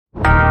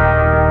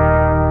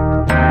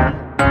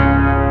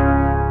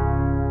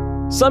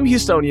Some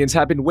Houstonians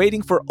have been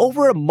waiting for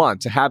over a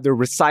month to have their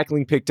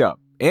recycling picked up,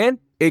 and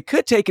it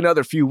could take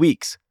another few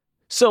weeks.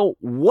 So,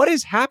 what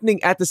is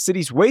happening at the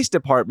city's waste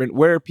department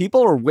where people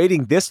are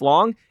waiting this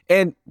long,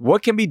 and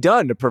what can be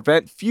done to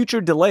prevent future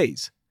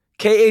delays?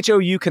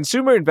 KHOU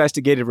consumer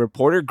investigative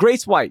reporter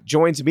Grace White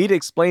joins me to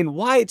explain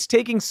why it's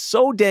taking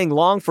so dang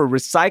long for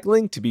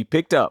recycling to be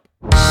picked up.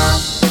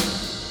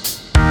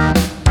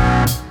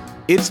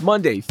 It's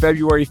Monday,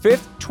 February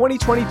 5th,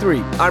 2023.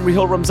 I'm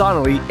Rahil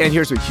Ramzanali, and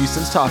here's what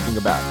Houston's talking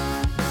about.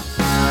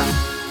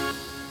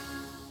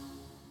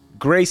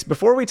 Grace,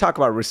 before we talk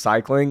about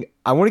recycling,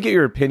 I want to get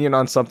your opinion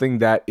on something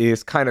that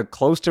is kind of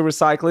close to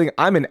recycling.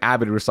 I'm an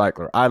avid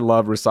recycler. I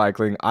love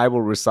recycling. I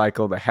will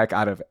recycle the heck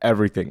out of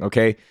everything,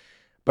 okay?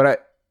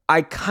 But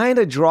I kind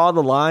of draw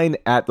the line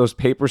at those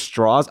paper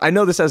straws. I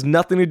know this has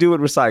nothing to do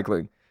with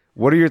recycling.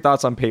 What are your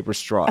thoughts on paper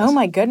straws? Oh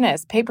my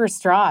goodness, paper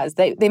straws.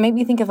 They make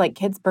me think of like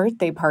kids'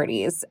 birthday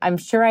parties. I'm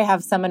sure I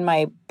have some in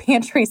my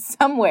pantry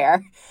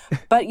somewhere.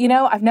 But,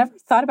 I've never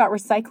thought about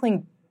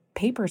recycling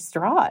paper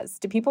straws.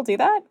 Do people do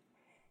that?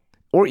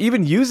 Or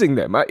even using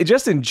them,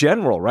 just in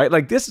general, right?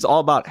 Like, this is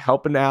all about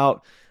helping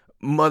out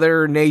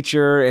Mother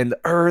Nature and the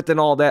earth and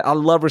all that. I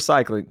love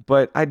recycling,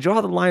 but I draw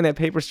the line at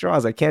paper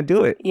straws. I can't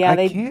do it. Yeah,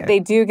 they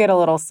do get a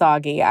little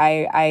soggy.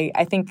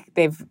 I think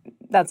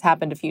that's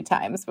happened a few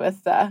times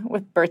with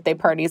birthday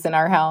parties in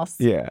our house.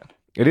 Yeah.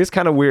 It is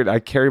kind of weird. I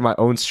carry my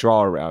own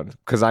straw around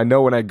because I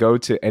know when I go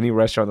to any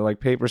restaurant, they're like,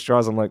 paper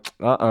straws. I'm like,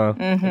 I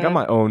got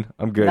my own.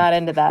 I'm good. Not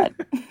into that.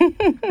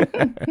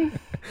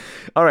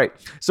 All right.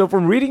 So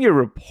from reading your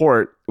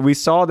report, we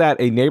saw that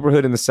a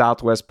neighborhood in the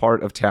southwest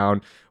part of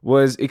town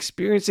was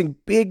experiencing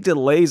big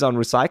delays on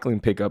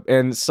recycling pickup.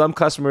 And some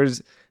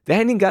customers, they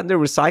hadn't gotten their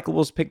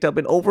recyclables picked up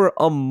in over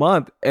a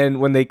month. And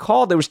when they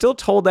called, they were still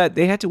told that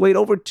they had to wait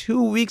over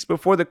 2 weeks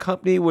before the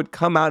company would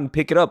come out and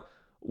pick it up.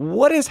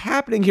 What is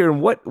happening here,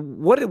 and what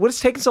is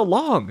taking so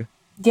long?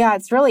 Yeah,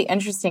 it's really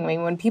interesting. I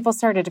mean, when people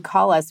started to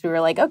call us, we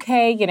were like,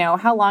 okay,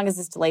 how long has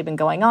this delay been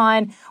going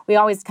on? We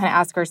always kind of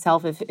ask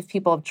ourselves if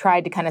people have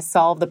tried to kind of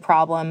solve the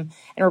problem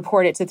and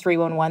report it to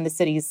 311, the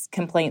city's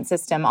complaint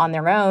system, on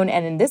their own.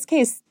 And in this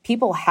case,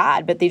 people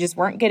had, but they just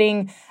weren't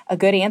getting a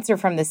good answer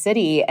from the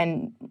city.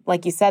 And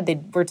like you said, they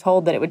were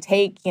told that it would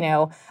take,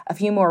 a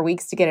few more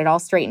weeks to get it all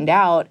straightened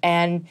out.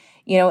 And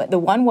the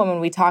one woman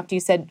we talked to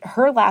said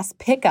her last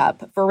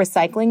pickup for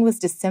recycling was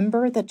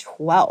December the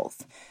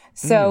 12th.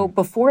 So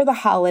before the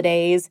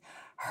holidays,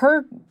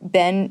 her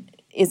bin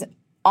is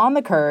on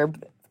the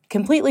curb,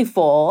 completely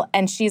full.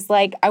 And she's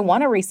like, I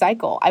want to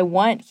recycle. I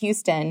want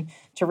Houston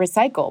to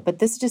recycle. But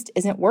this just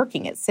isn't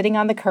working. It's sitting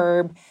on the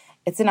curb.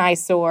 It's an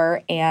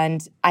eyesore.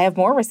 And I have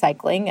more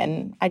recycling,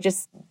 and I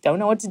just don't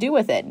know what to do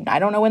with it. I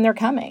don't know when they're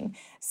coming.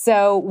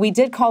 So we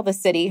did call the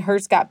city.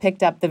 Hers got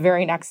picked up the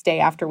very next day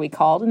after we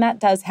called, and that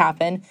does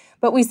happen.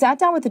 But we sat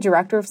down with the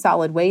director of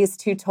solid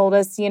waste, who told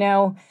us,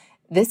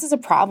 this is a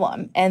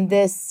problem. And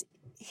this,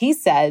 he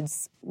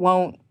says,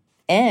 won't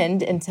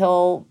end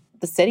until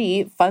the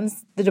city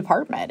funds the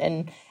department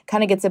and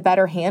kind of gets a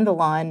better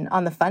handle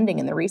on the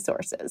funding and the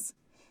resources.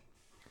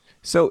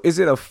 So is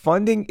it a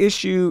funding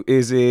issue?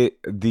 Is it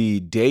the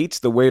dates,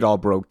 the way it all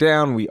broke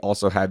down? We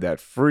also had that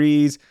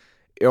freeze.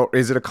 Or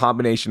is it a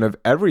combination of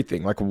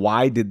everything? Like,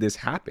 why did this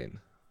happen?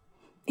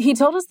 He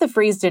told us the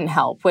freeze didn't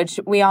help, which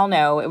we all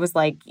know. It was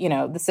like,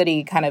 the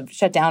city kind of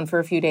shut down for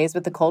a few days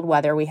with the cold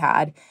weather we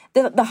had.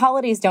 The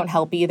holidays don't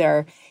help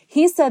either.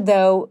 He said,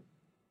 though,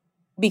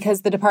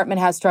 because the department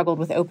has struggled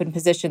with open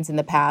positions in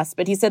the past,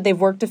 but he said they've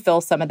worked to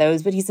fill some of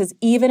those. But he says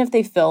even if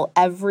they fill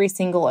every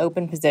single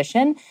open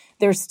position,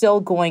 they're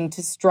still going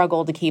to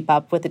struggle to keep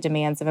up with the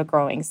demands of a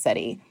growing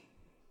city.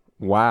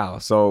 Wow.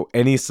 So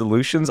any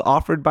solutions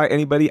offered by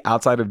anybody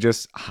outside of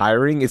just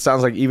hiring? It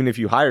sounds like even if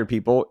you hire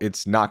people,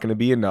 it's not going to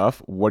be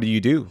enough. What do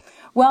you do?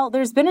 Well,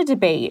 there's been a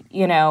debate,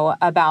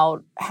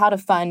 about how to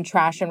fund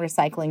trash and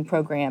recycling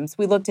programs.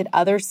 We looked at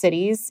other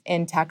cities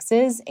in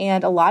Texas,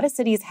 and a lot of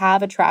cities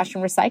have a trash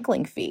and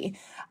recycling fee.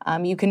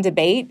 You can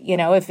debate,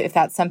 if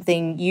that's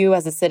something you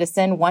as a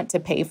citizen want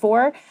to pay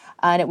for,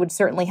 and it would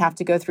certainly have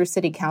to go through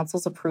city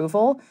council's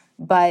approval.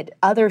 But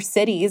other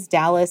cities,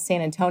 Dallas,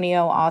 San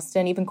Antonio,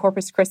 Austin, even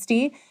Corpus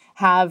Christi,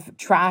 have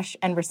trash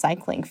and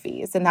recycling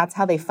fees, and that's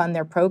how they fund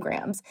their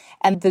programs.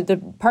 And the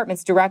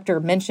department's director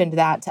mentioned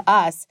that to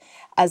us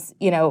as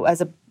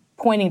a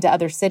pointing to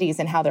other cities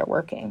and how they're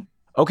working.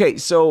 Okay,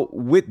 so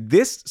with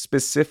this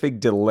specific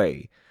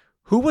delay,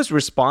 who was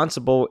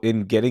responsible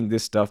in getting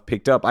this stuff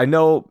picked up? I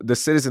know the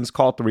citizens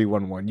called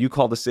 311. You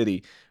called the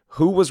city.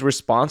 Who was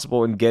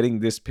responsible in getting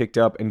this picked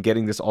up and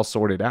getting this all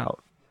sorted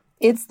out?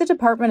 It's the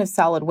Department of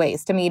Solid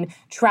Waste. I mean,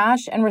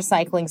 trash and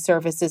recycling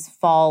services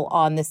fall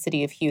on the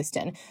city of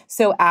Houston.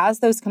 So as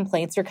those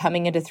complaints are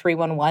coming into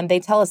 311, they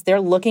tell us they're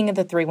looking at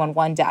the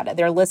 311 data.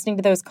 They're listening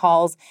to those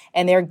calls,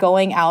 and they're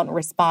going out and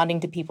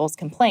responding to people's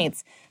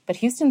complaints. But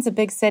Houston's a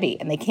big city,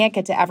 and they can't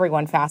get to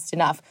everyone fast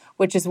enough,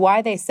 which is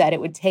why they said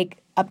it would take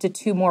up to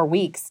 2 more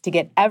weeks to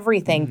get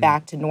everything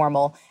back to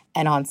normal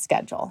and on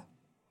schedule.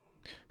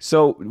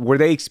 So were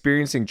they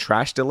experiencing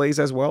trash delays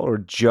as well, or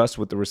just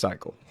with the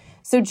recycle?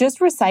 So just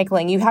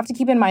recycling, you have to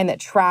keep in mind that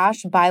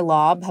trash by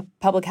law,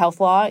 public health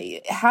law,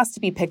 it has to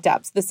be picked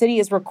up. So the city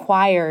is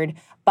required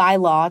by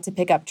law to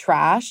pick up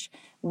trash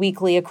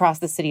weekly across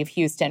the city of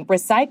Houston.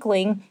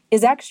 Recycling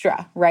is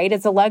extra, right?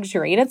 It's a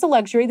luxury. And it's a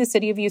luxury the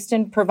city of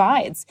Houston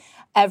provides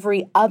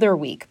every other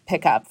week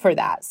pickup for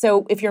that.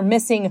 So if you're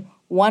missing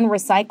one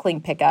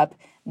recycling pickup,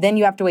 then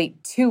you have to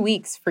wait 2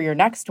 weeks for your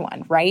next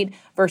one, right?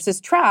 Versus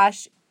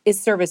trash is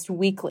serviced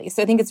weekly.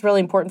 So I think it's really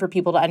important for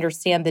people to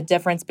understand the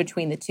difference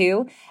between the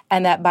two,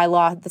 and that by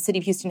law, the city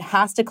of Houston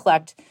has to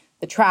collect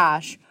the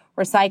trash.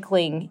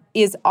 Recycling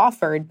is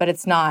offered, but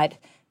it's not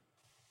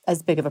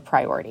as big of a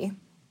priority.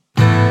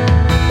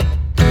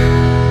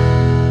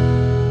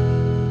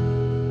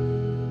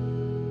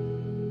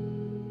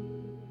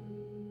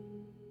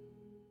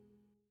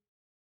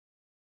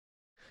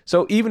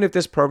 So even if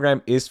this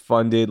program is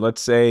funded,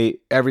 let's say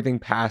everything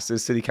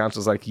passes, city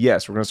council's like,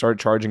 yes, we're going to start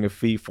charging a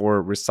fee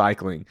for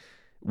recycling.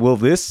 Will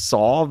this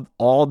solve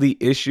all the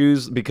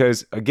issues?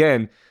 Because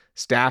again,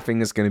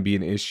 staffing is going to be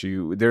an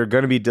issue. There are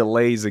going to be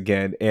delays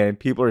again, and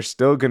people are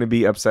still going to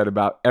be upset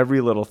about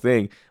every little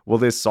thing. Will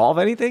this solve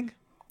anything?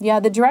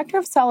 Yeah, the director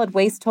of solid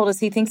waste told us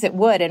he thinks it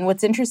would. And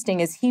what's interesting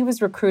is he was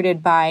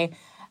recruited by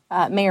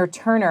Mayor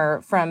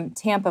Turner from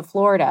Tampa,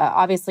 Florida,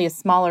 obviously a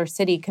smaller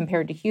city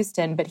compared to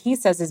Houston, but he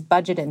says his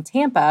budget in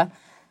Tampa,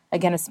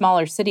 again, a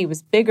smaller city,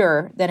 was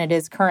bigger than it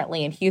is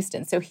currently in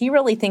Houston. So he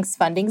really thinks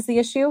funding's the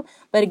issue.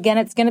 But again,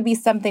 it's going to be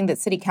something that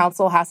city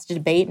council has to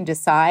debate and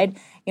decide,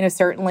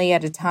 certainly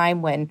at a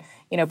time when,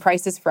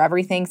 prices for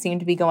everything seem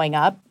to be going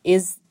up.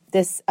 Is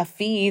this a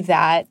fee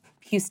that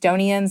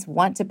Houstonians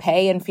want to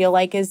pay and feel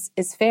like is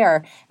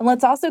fair? And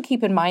let's also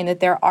keep in mind that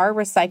there are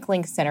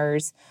recycling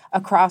centers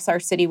across our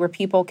city where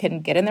people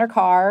can get in their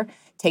car,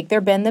 take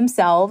their bin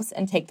themselves,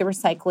 and take the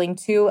recycling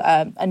to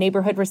a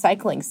neighborhood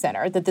recycling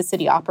center that the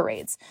city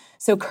operates.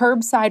 So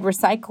curbside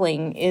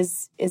recycling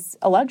is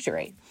a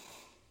luxury.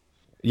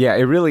 Yeah,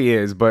 it really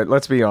is. But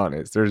let's be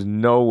honest, there's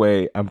no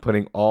way I'm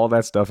putting all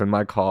that stuff in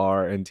my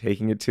car and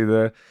taking it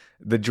to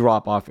the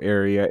drop-off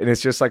area. And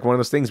it's just like one of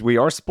those things. We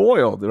are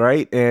spoiled,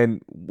 right?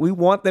 And we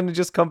want them to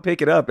just come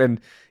pick it up.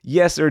 And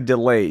yes, there are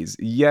delays.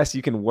 Yes,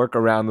 you can work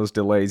around those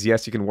delays.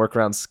 Yes, you can work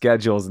around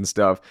schedules and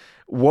stuff.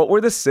 What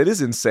were the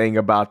citizens saying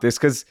about this?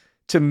 Because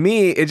to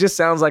me, it just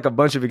sounds like a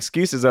bunch of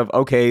excuses of,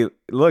 okay,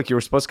 look, you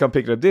were supposed to come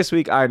pick it up this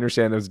week. I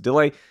understand there's a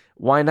delay.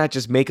 Why not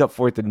just make up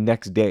for it the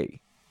next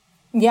day?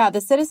 Yeah,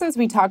 the citizens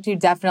we talked to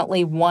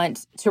definitely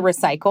want to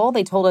recycle.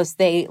 They told us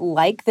they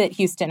like that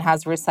Houston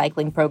has a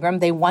recycling program.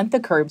 They want the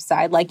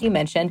curbside, like you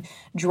mentioned.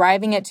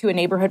 Driving it to a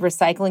neighborhood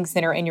recycling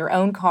center in your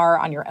own car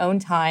on your own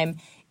time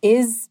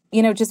is,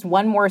 just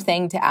one more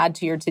thing to add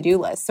to your to-do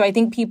list. So I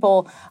think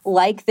people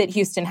like that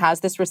Houston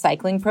has this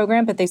recycling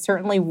program, but they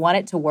certainly want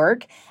it to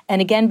work.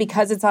 And again,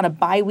 because it's on a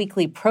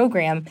bi-weekly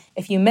program,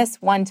 if you miss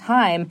one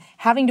time,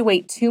 having to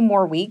wait 2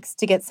 more weeks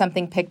to get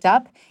something picked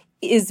up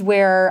is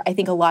where I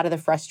think a lot of the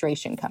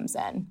frustration comes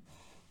in.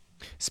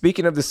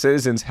 Speaking of the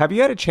citizens, have you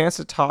had a chance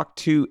to talk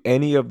to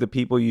any of the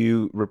people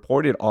you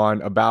reported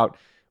on about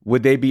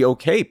would they be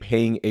okay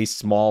paying a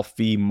small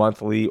fee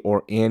monthly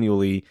or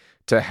annually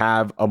to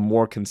have a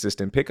more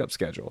consistent pickup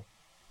schedule?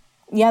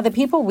 Yeah, the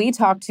people we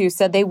talked to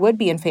said they would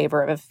be in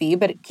favor of a fee,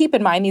 but keep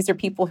in mind, these are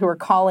people who are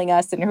calling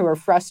us and who are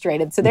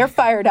frustrated. So they're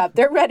fired up.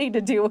 They're ready to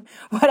do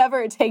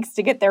whatever it takes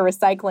to get their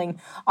recycling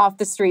off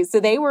the street. So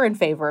they were in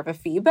favor of a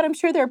fee, but I'm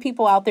sure there are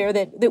people out there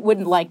that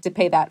wouldn't like to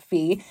pay that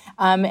fee,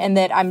 and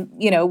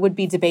that would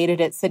be debated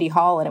at City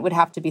Hall, and it would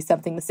have to be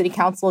something the City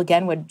Council,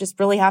 again, would just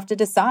really have to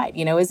decide.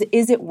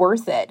 Is it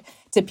worth it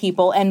to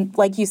people? And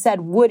like you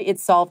said, would it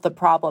solve the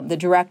problem? The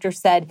director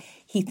said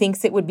he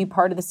thinks it would be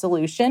part of the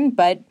solution,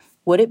 but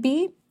would it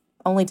be?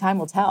 Only time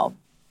will tell.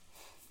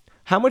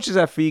 How much is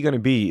that fee going to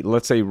be?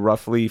 Let's say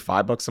roughly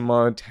 $5 a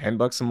month,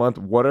 $10 a month.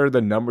 What are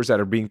the numbers that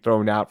are being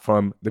thrown out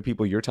from the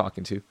people you're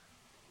talking to?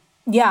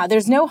 Yeah,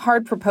 there's no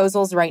hard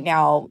proposals right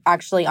now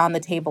actually on the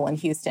table in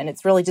Houston.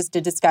 It's really just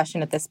a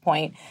discussion at this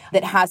point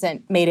that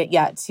hasn't made it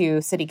yet to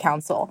City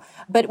Council.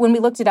 But when we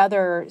looked at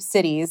other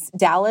cities,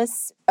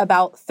 Dallas,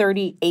 about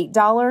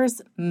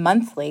 $38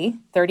 monthly,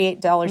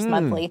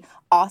 monthly.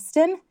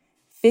 Austin,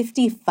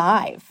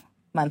 $55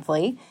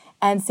 monthly.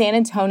 And San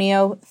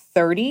Antonio,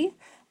 $30.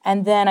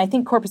 And then I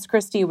think Corpus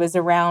Christi was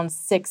around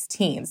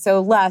 $16.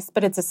 So less,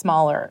 but it's a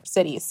smaller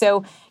city.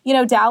 So,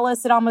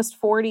 Dallas at almost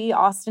 $40,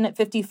 Austin at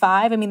 $55.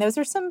 I mean, those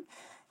are some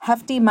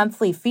hefty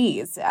monthly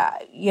fees.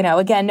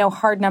 Again, no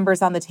hard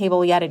numbers on the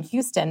table yet in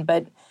Houston,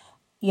 but,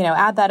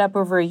 add that up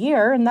over a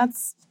year and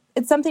it's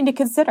something to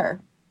consider.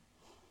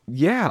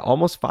 Yeah,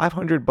 almost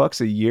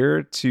 $500 a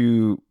year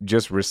to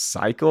just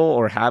recycle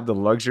or have the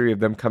luxury of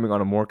them coming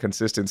on a more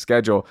consistent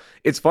schedule.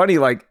 It's funny,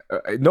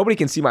 nobody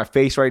can see my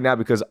face right now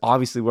because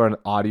obviously we're on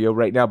audio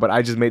right now, but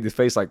I just made this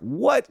face like,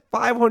 what?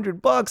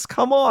 $500?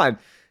 Come on.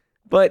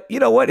 But you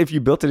know what? If you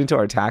built it into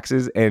our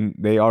taxes and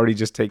they already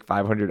just take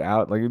 $500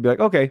 out, you'd be like,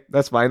 okay,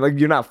 that's fine.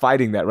 You're not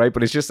fighting that, right?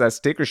 But it's just that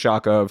sticker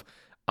shock of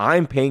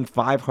I'm paying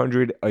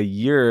 $500 a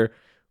year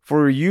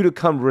for you to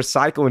come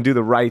recycle and do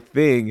the right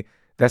thing.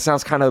 That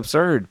sounds kind of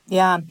absurd.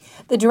 Yeah.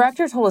 The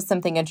director told us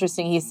something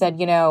interesting. He said,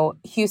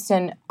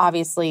 Houston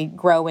obviously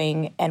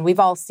growing, and we've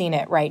all seen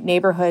it, right?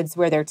 Neighborhoods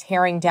where they're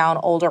tearing down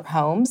older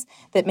homes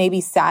that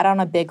maybe sat on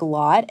a big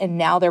lot, and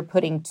now they're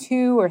putting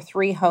 2 or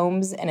 3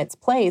 homes in its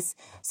place.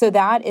 So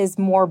that is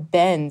more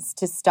bins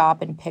to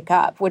stop and pick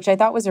up, which I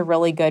thought was a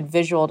really good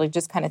visual to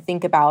just kind of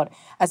think about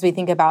as we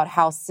think about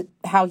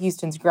how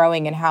Houston's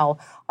growing and how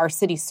our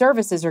city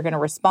services are going to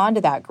respond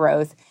to that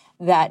growth,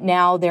 that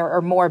now there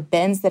are more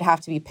bins that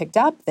have to be picked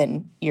up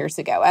than years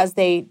ago as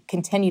they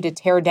continue to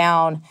tear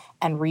down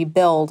and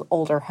rebuild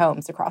older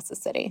homes across the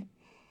city.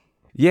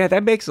 Yeah,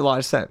 that makes a lot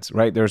of sense,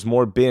 right? There's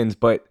more bins,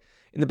 but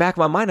in the back of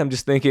my mind, I'm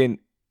just thinking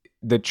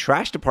the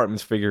trash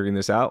department's figuring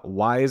this out.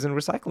 Why isn't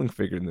recycling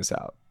figuring this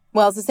out?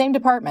 Well, it's the same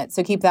department,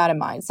 so keep that in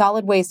mind.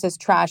 Solid waste is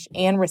trash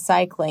and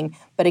recycling.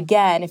 But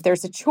again, if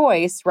there's a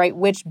choice, right,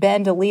 which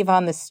bin to leave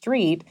on the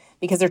street,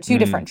 because they're 2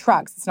 different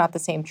trucks, it's not the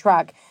same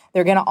truck,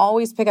 they're going to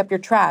always pick up your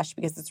trash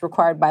because it's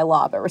required by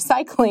law. But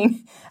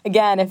recycling,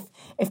 again,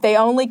 if they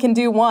only can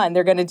do one,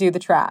 they're going to do the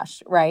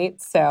trash,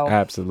 right? So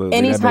absolutely.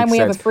 Anytime we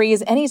have a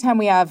freeze, anytime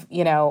we have,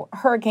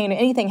 hurricane,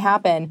 anything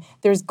happen,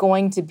 there's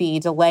going to be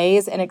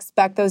delays, and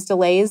expect those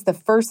delays. The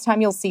first time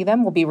you'll see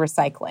them will be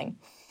recycling.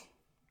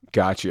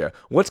 Gotcha.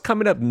 What's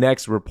coming up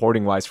next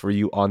reporting-wise for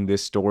you on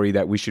this story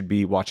that we should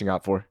be watching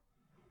out for?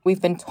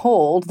 We've been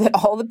told that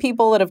all the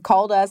people that have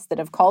called us, that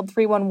have called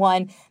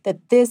 311,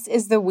 that this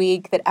is the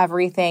week that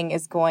everything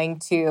is going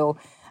to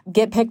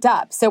get picked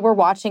up. So we're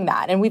watching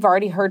that. And we've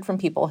already heard from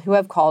people who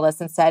have called us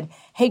and said,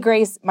 hey,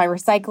 Grace, my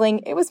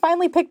recycling, it was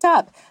finally picked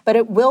up. But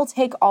it will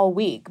take all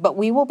week. But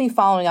we will be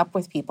following up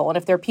with people. And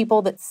if there are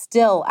people that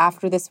still,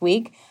 after this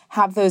week,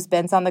 have those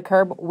bins on the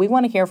curb, we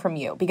want to hear from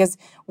you, because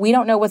we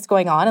don't know what's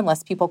going on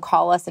unless people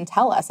call us and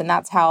tell us. And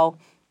that's how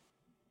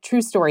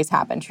true stories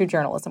happen, true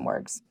journalism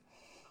works.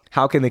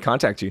 How can they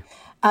contact you?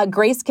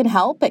 Grace can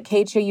help at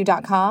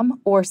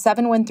khou.com or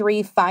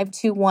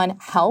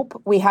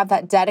 713-521-HELP. We have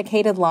that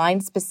dedicated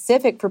line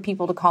specific for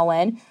people to call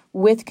in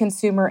with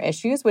consumer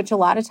issues, which a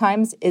lot of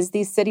times is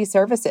these city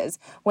services.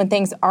 When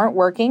things aren't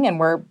working and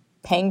we're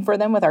paying for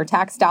them with our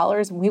tax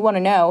dollars, we want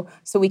to know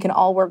so we can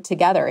all work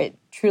together. It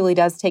truly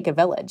does take a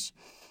village.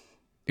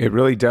 It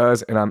really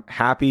does. And I'm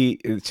happy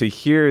to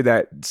hear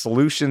that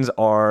solutions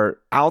are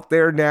out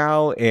there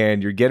now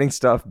and you're getting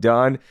stuff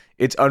done.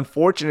 It's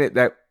unfortunate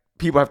that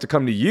people have to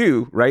come to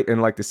you, right?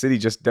 And like the city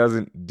just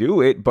doesn't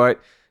do it,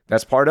 but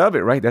that's part of it,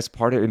 right? That's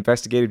part of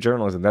investigative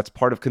journalism. That's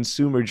part of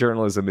consumer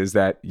journalism, is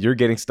that you're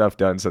getting stuff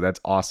done. So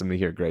that's awesome to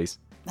hear, Grace.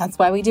 That's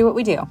why we do what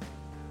we do.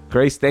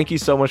 Grace, thank you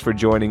so much for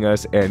joining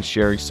us and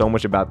sharing so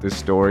much about this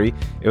story.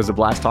 It was a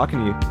blast talking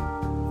to you.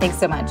 Thanks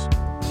so much.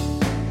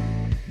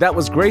 That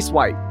was Grace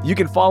White. You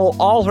can follow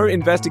all her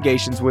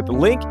investigations with the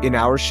link in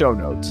our show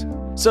notes.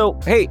 So,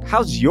 hey,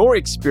 how's your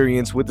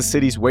experience with the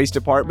city's waste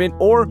department,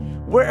 or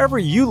wherever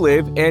you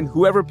live and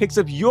whoever picks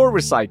up your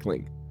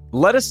recycling?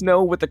 Let us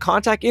know with the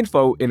contact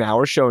info in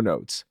our show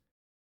notes.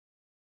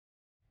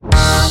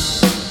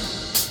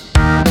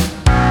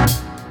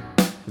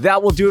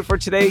 That will do it for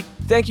today.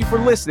 Thank you for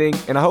listening,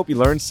 and I hope you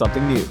learned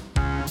something new.